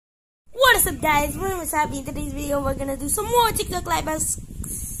What's up, guys? What's happening? In today's video, we're gonna do some more TikTok life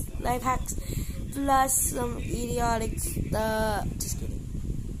hacks plus some idiotic stuff. Just kidding.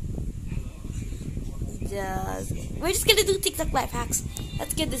 We're just gonna do TikTok life hacks.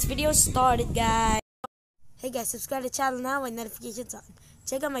 Let's get this video started, guys. Hey guys, subscribe to the channel now with notifications on.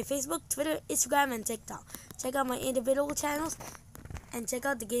 Check out my Facebook, Twitter, Instagram, and TikTok. Check out my individual channels and check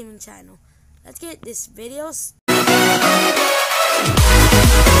out the gaming channel. Let's get this video started.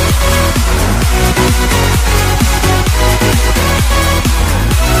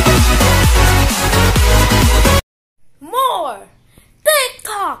 More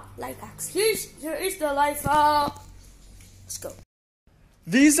TikTok life hacks. Here is the life hack. Let's go.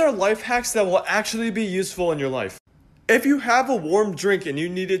 These are life hacks that will actually be useful in your life. If you have a warm drink and you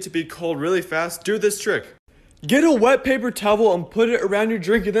need it to be cold really fast, do this trick. Get a wet paper towel and put it around your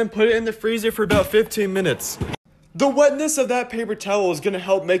drink and then put it in the freezer for about 15 minutes. The wetness of that paper towel is going to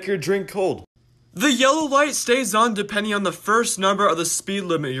help make your drink cold. The yellow light stays on depending on the first number of the speed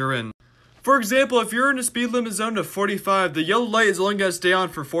limit you're in. For example, if you're in a speed limit zone of 45, the yellow light is only going to stay on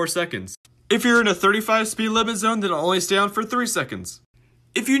for 4 seconds. If you're in a 35 speed limit zone, then it'll only stay on for 3 seconds.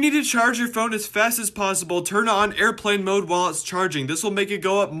 If you need to charge your phone as fast as possible, turn on airplane mode while it's charging. This will make it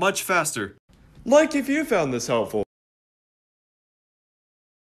go up much faster. Like if you found this helpful.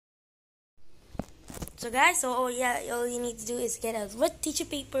 So guys, all you need to do is get a wet tissue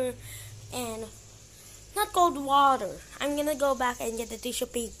paper and not cold water. I'm gonna go back and get the tissue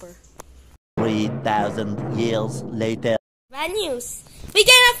paper. 3,000 years later. Bad news. We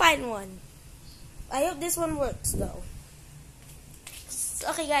cannot find one. I hope this one works though.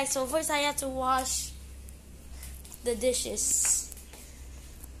 Okay guys, so first I have to wash the dishes.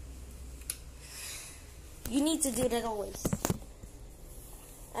 You need to do that always.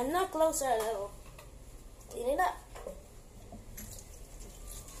 I'm not closer at all. Clean it up.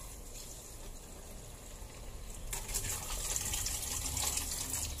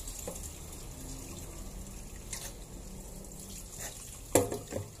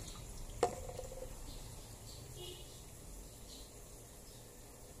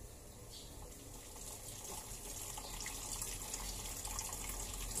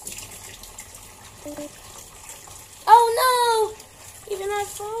 Oh no! Even my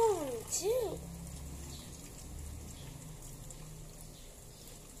phone too.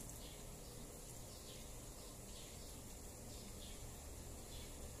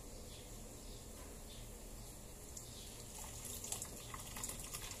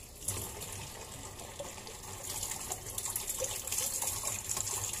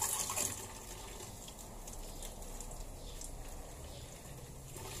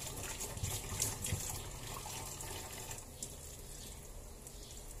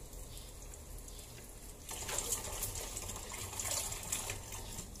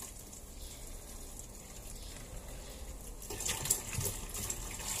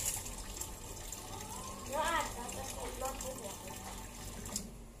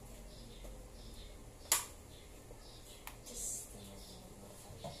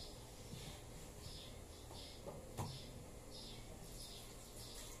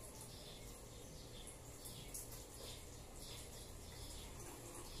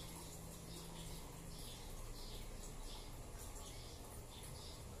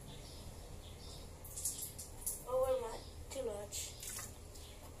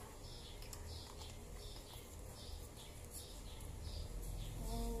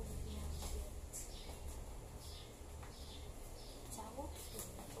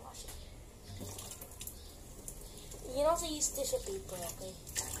 You can also use tissue paper, okay?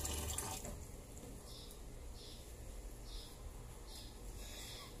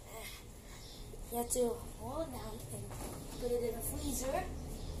 You have to hold down and put it in the freezer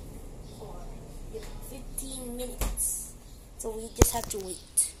for 15 minutes. So we just have to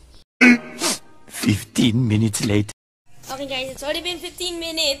wait. 15 minutes later. Okay guys, it's already been 15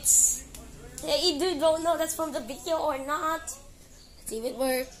 minutes. Hey, you don't know that's from the video or not. Let's see if it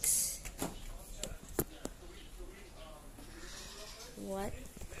works. What?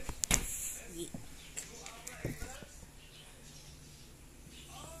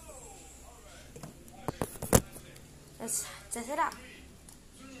 Let's test it out.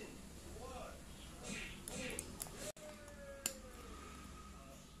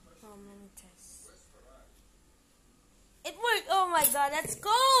 Let me test. It worked! Oh my god, that's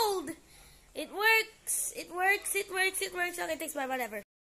cold! It works! It works! It works! It works! Okay, thanks, bye, whatever.